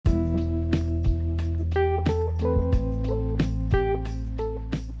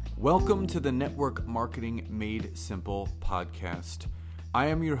Welcome to the Network Marketing Made Simple podcast. I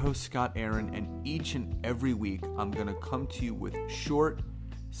am your host, Scott Aaron, and each and every week I'm going to come to you with short,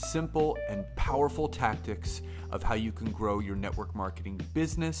 simple, and powerful tactics of how you can grow your network marketing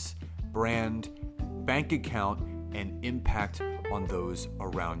business, brand, bank account, and impact on those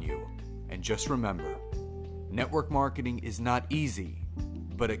around you. And just remember, network marketing is not easy,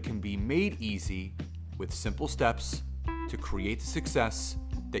 but it can be made easy with simple steps to create the success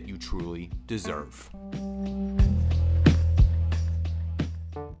that you truly deserve.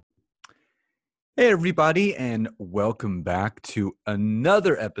 Hey everybody, and welcome back to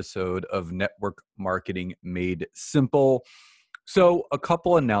another episode of Network Marketing Made Simple. So a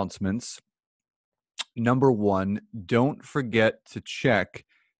couple announcements. Number one, don't forget to check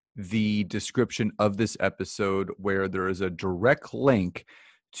the description of this episode where there is a direct link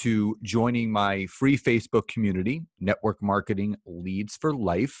to joining my free Facebook community, Network Marketing Leads for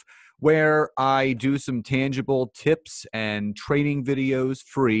Life, where I do some tangible tips and training videos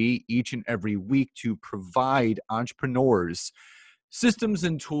free each and every week to provide entrepreneurs systems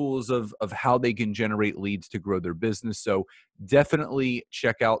and tools of how they can generate leads to grow their business. So definitely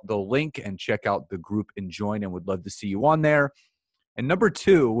check out the link and check out the group and join, and would love to see you on there. And number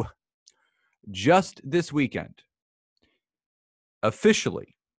two, just this weekend,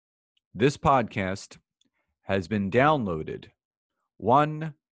 officially, this podcast has been downloaded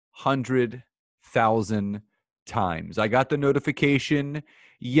 100,000 times. I got the notification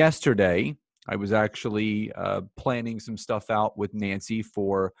yesterday. I was actually planning some stuff out with Nancy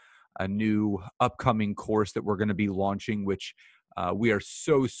for a new upcoming course that we're going to be launching, which we are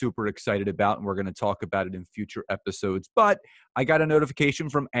so super excited about, and we're going to talk about it in future episodes. But I got a notification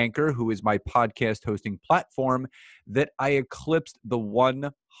from Anchor, who is my podcast hosting platform, that I eclipsed the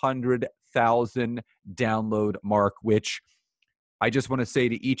 100,000 download mark, which I just want to say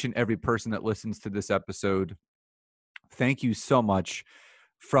to each and every person that listens to this episode, thank you so much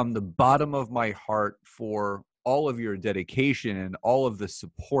from the bottom of my heart for all of your dedication and all of the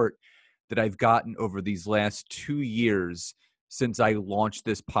support that I've gotten over these last 2 years since I launched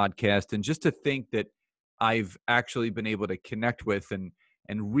this podcast. And just to think that I've actually been able to connect with and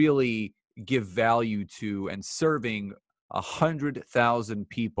really give value to and serving 100,000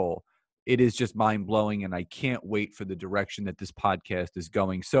 people, it is just mind-blowing, and I can't wait for the direction that this podcast is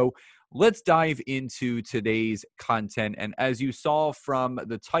going. So let's dive into today's content. And as you saw from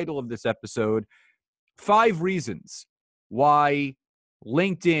the title of this episode, 5 reasons why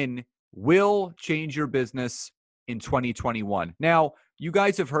LinkedIn will change your business in 2021. Now, you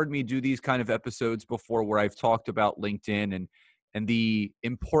guys have heard me do these kind of episodes before where I've talked about LinkedIn and the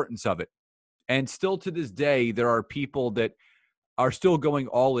importance of it. And still to this day, there are people that are still going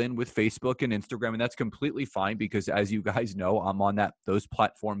all in with Facebook and Instagram, and that's completely fine because, as you guys know, I'm on those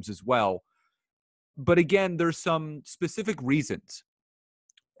platforms as well. But again, there's some specific reasons,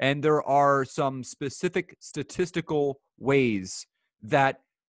 and there are some specific statistical ways that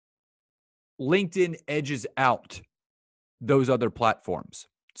LinkedIn edges out those other platforms.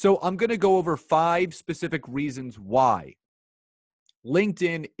 So I'm going to go over 5 specific reasons why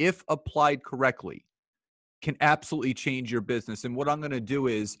LinkedIn, if applied correctly, can absolutely change your business. And what I'm going to do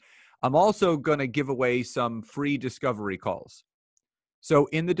is I'm also going to give away some free discovery calls. So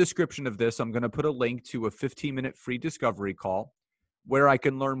in the description of this, I'm going to put a link to a 15-minute free discovery call where I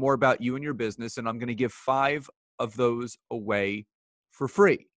can learn more about you and your business. And I'm going to give 5 of those away for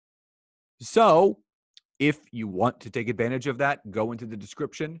free. So if you want to take advantage of that, go into the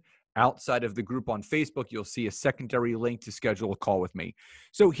description. Outside of the group on Facebook, you'll see a secondary link to schedule a call with me.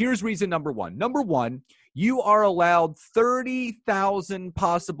 So here's reason number 1. Number 1, you are allowed 30,000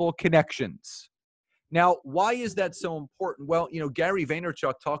 possible connections. Now, why is that so important? Well, Gary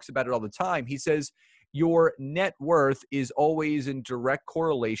Vaynerchuk talks about it all the time. He says your net worth is always in direct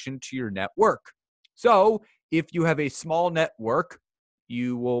correlation to your network. So if you have a small network,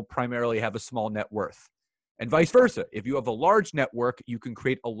 you will primarily have a small net worth. And vice versa. If you have a large network, you can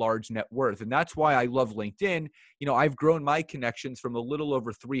create a large net worth. And that's why I love LinkedIn. I've grown my connections from a little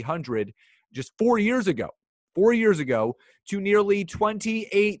over 300 just 4 years ago to nearly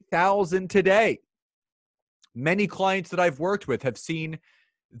 28,000 today. Many clients that I've worked with have seen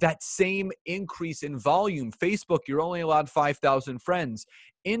that same increase in volume. Facebook, you're only allowed 5,000 friends.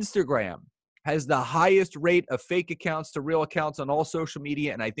 Instagram has the highest rate of fake accounts to real accounts on all social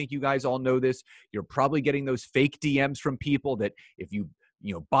media. And I think you guys all know this. You're probably getting those fake DMs from people that if you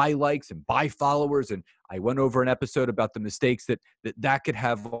buy likes and buy followers. And I went over an episode about the mistakes that could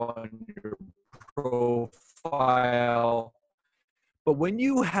have on your profile. But when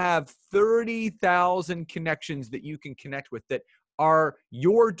you have 30,000 connections that you can connect with that are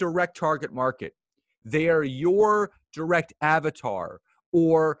your direct target market. They are your direct avatar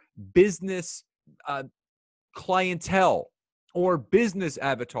or business clientele or business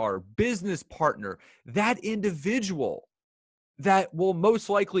avatar, business partner, that individual that will most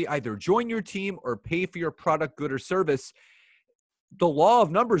likely either join your team or pay for your product, good, or service. The law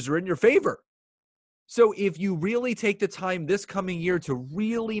of numbers are in your favor. So if you really take the time this coming year to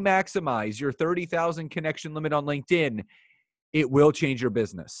really maximize your 30,000 connection limit on LinkedIn, it will change your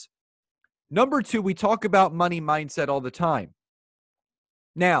business. Number two, we talk about money mindset all the time.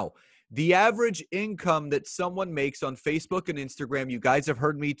 Now, the average income that someone makes on Facebook and Instagram, you guys have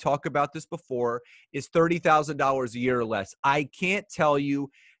heard me talk about this before, is $30,000 a year or less. I can't tell you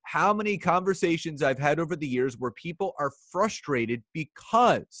how many conversations I've had over the years where people are frustrated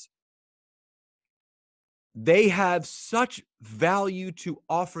because they have such value to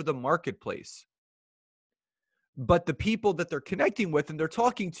offer the marketplace, but the people that they're connecting with and they're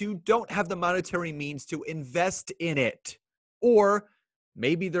talking to don't have the monetary means to invest in it. Or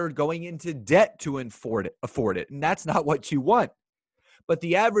maybe they're going into debt to afford it. And that's not what you want. But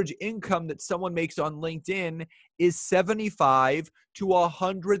the average income that someone makes on LinkedIn is $75,000 to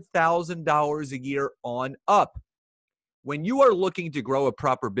 $100,000 a year on up. When you are looking to grow a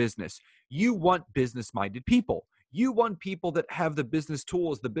proper business, you want business-minded people. You want people that have the business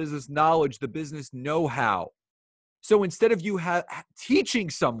tools, the business knowledge, the business know-how. So instead of you teaching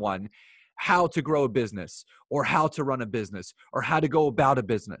someone how to grow a business or how to run a business or how to go about a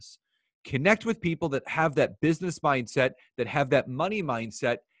business, connect with people that have that business mindset, that have that money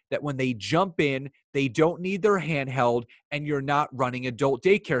mindset, that when they jump in, they don't need their hand held and you're not running adult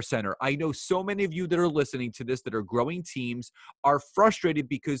daycare center. I know so many of you that are listening to this that are growing teams are frustrated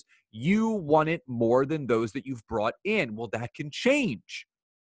because you want it more than those that you've brought in. Well, that can change.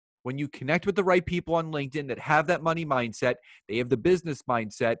 When you connect with the right people on LinkedIn that have that money mindset, they have the business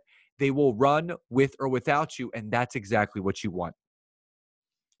mindset, they will run with or without you, and that's exactly what you want.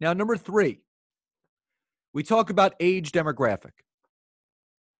 Now, number three, we talk about age demographic.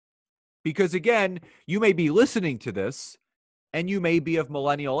 Because again, you may be listening to this, and you may be of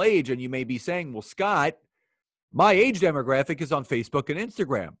millennial age, and you may be saying, well, Scott, my age demographic is on Facebook and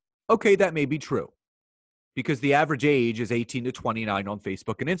Instagram. Okay, that may be true, because the average age is 18 to 29 on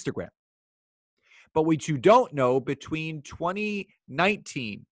Facebook and Instagram. But what you don't know, between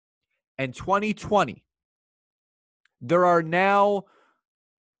 2019 and 2020, there are now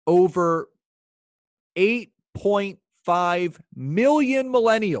over 8.5 million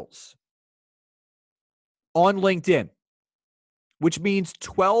millennials on LinkedIn, which means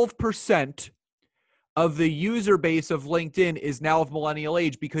 12% of the user base of LinkedIn is now of millennial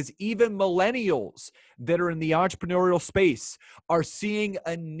age, because even millennials that are in the entrepreneurial space are seeing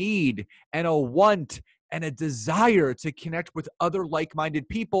a need and a want and a desire to connect with other like-minded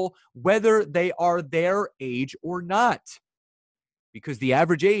people, whether they are their age or not. Because the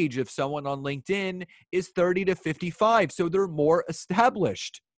average age of someone on LinkedIn is 30 to 55, so they're more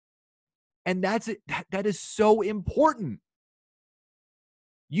established. And that is so important.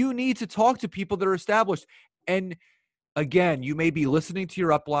 You need to talk to people that are established. And again, you may be listening to your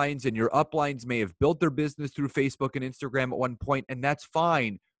uplines, and your uplines may have built their business through Facebook and Instagram at one point, and that's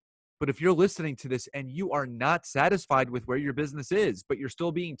fine. But if you're listening to this and you are not satisfied with where your business is, but you're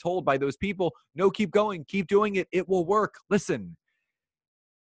still being told by those people, no, keep going, keep doing it, it will work. Listen,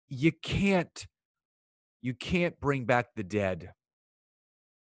 you can't bring back the dead.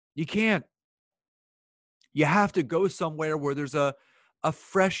 You can't. You have to go somewhere where there's a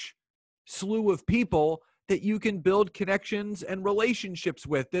fresh slew of people that you can build connections and relationships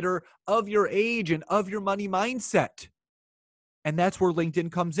with that are of your age and of your money mindset. And that's where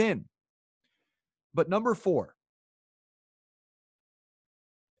LinkedIn comes in. But number 4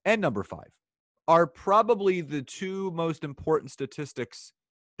 and number 5 are probably the two most important statistics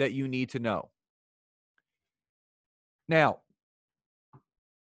that you need to know. Now,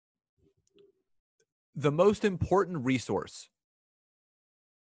 the most important resource,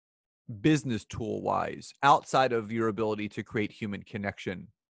 business tool wise, outside of your ability to create human connection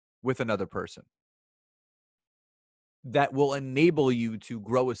with another person, that will enable you to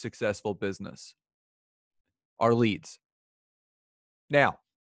grow a successful business, are leads. Now,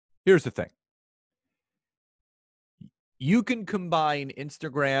 here's the thing. You can combine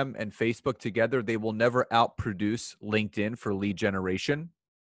Instagram and Facebook together. They will never outproduce LinkedIn for lead generation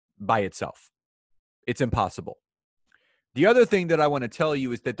by itself. It's impossible. The other thing that I want to tell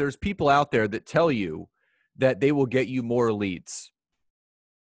you is that there's people out there that tell you that they will get you more leads.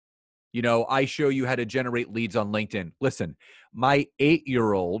 You know, I show you how to generate leads on LinkedIn. Listen, my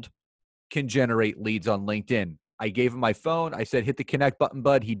 8-year-old can generate leads on LinkedIn. I gave him my phone. I said, hit the connect button,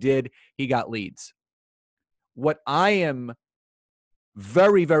 bud. He did. He got leads. What I am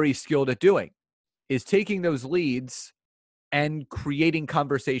very, very skilled at doing is taking those leads and creating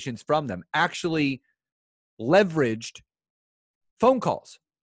conversations from them, actually leveraged phone calls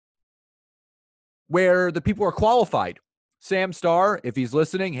where the people are qualified. Sam Starr, if he's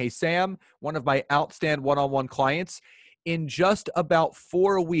listening, hey, Sam, one of my outstanding one-on-one clients, in just about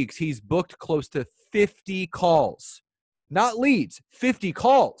 4 weeks, he's booked close to 50 calls, not leads, 50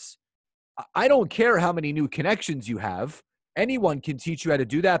 calls. I don't care how many new connections you have. Anyone can teach you how to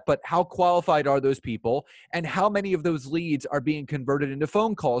do that, but how qualified are those people and how many of those leads are being converted into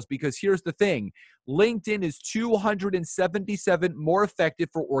phone calls? Because here's the thing, LinkedIn is 277 more effective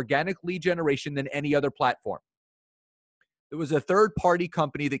for organic lead generation than any other platform. There was a third-party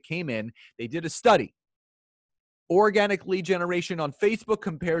company that came in, they did a study. Organic lead generation on Facebook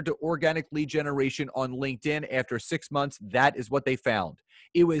compared to organic lead generation on LinkedIn after 6 months, that is what they found.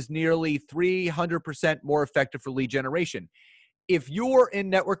 It was nearly 300% more effective for lead generation. If you're in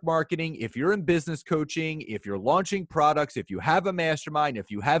network marketing, if you're in business coaching, if you're launching products, if you have a mastermind, if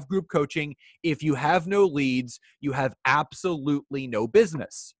you have group coaching, if you have no leads, you have absolutely no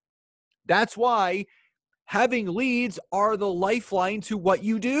business. That's why having leads are the lifeline to what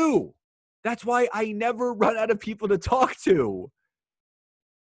you do. That's why I never run out of people to talk to.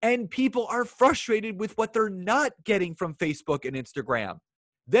 And people are frustrated with what they're not getting from Facebook and Instagram.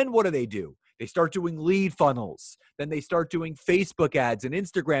 Then what do? They start doing lead funnels. Then they start doing Facebook ads and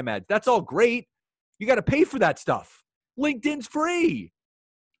Instagram ads. That's all great. You got to pay for that stuff. LinkedIn's free.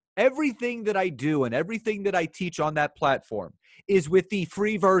 Everything that I do and everything that I teach on that platform is with the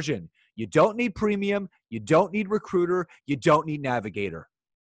free version. You don't need premium. You don't need recruiter. You don't need navigator.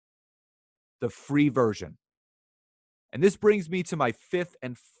 The free version. And this brings me to my fifth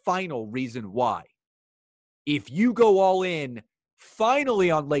and final reason why. If you go all in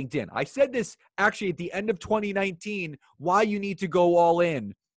finally on LinkedIn, I said this actually at the end of 2019, why you need to go all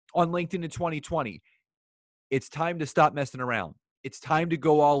in on LinkedIn in 2020. It's time to stop messing around. It's time to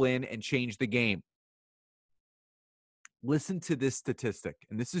go all in and change the game. Listen to this statistic,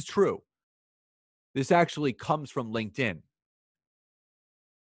 and this is true. This actually comes from LinkedIn.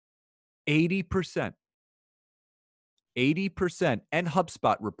 80%, and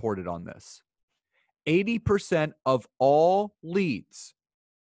HubSpot reported on this. 80% of all leads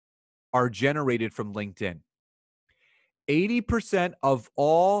are generated from LinkedIn. 80% of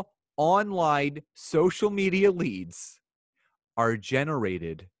all online social media leads are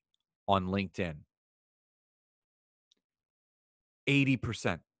generated on LinkedIn.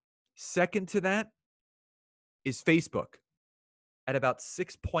 80%. Second to that is Facebook at about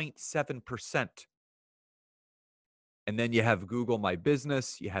 6.7%. And then you have Google My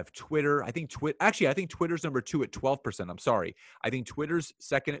Business, you have Twitter. I think Twitter's number 2 at 12%. I'm sorry. I think Twitter's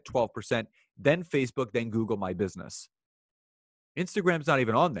second at 12%, then Facebook, then Google My Business. Instagram's not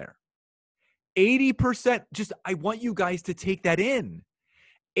even on there. 80%, I want you guys to take that in.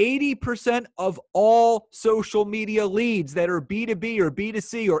 80% of all social media leads that are B2B or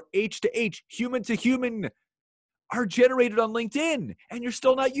B2C or H to H, human to human, are generated on LinkedIn, and you're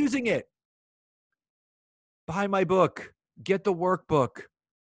still not using it. Buy my book, get the workbook,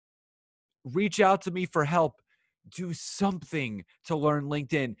 reach out to me for help, do something to learn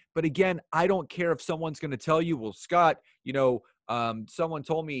LinkedIn. But again, I don't care if someone's going to tell you, well, Scott, someone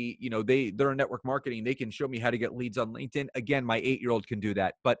told me, they're in network marketing. They can show me how to get leads on LinkedIn. Again, my 8-year-old can do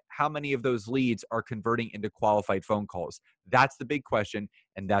that. But how many of those leads are converting into qualified phone calls? That's the big question,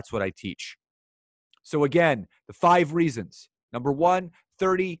 and that's what I teach. So again, the 5 reasons. Number 1,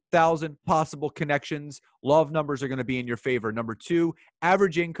 30,000 possible connections. Law of numbers are going to be in your favor. Number 2,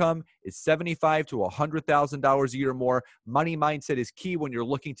 average income is $75,000 to $100,000 a year or more. Money mindset is key when you're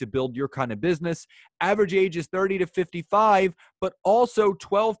looking to build your kind of business. Average age is 30 to 55, but also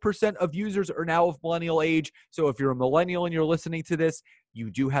 12% of users are now of millennial age. So if you're a millennial and you're listening to this, you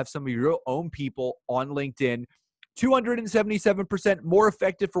do have some of your own people on LinkedIn. 277% more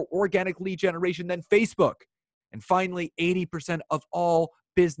effective for organic lead generation than Facebook. And finally, 80% of all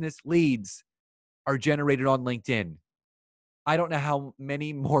business leads are generated on LinkedIn. I don't know how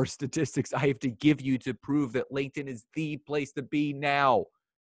many more statistics I have to give you to prove that LinkedIn is the place to be now.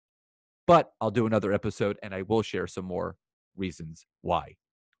 But I'll do another episode and I will share some more reasons why.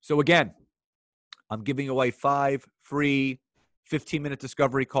 So again, I'm giving away 5 free 15-minute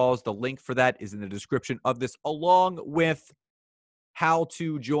discovery calls. The link for that is in the description of this, along with how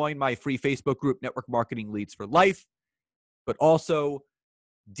to join my free Facebook group, Network Marketing Leads for Life, but also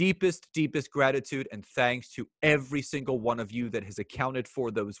deepest gratitude and thanks to every single one of you that has accounted for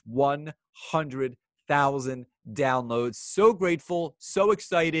those 100,000 1,000 downloads. So grateful, so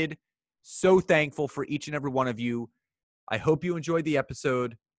excited, so thankful for each and every one of you. I hope you enjoyed the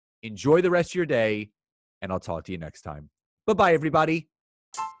episode. Enjoy the rest of your day, and I'll talk to you next time. Bye-bye, everybody.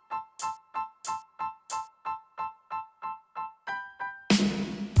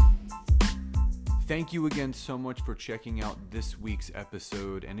 Thank you again so much for checking out this week's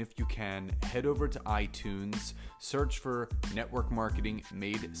episode. And if you can, head over to iTunes, search for Network Marketing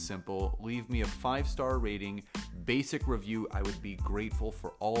Made Simple, leave me a 5-star rating, basic review. I would be grateful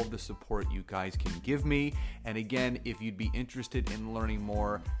for all of the support you guys can give me. And again, if you'd be interested in learning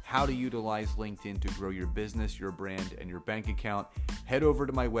more how to utilize LinkedIn to grow your business, your brand, and your bank account, head over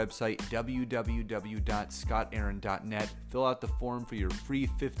to my website, www.scottaaron.net. Fill out the form for your free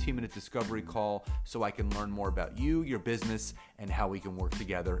 15-minute discovery call so I can learn more about you, your business, and how we can work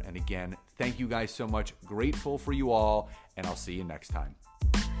together. And again, thank you guys so much. Grateful for you all, and I'll see you next time.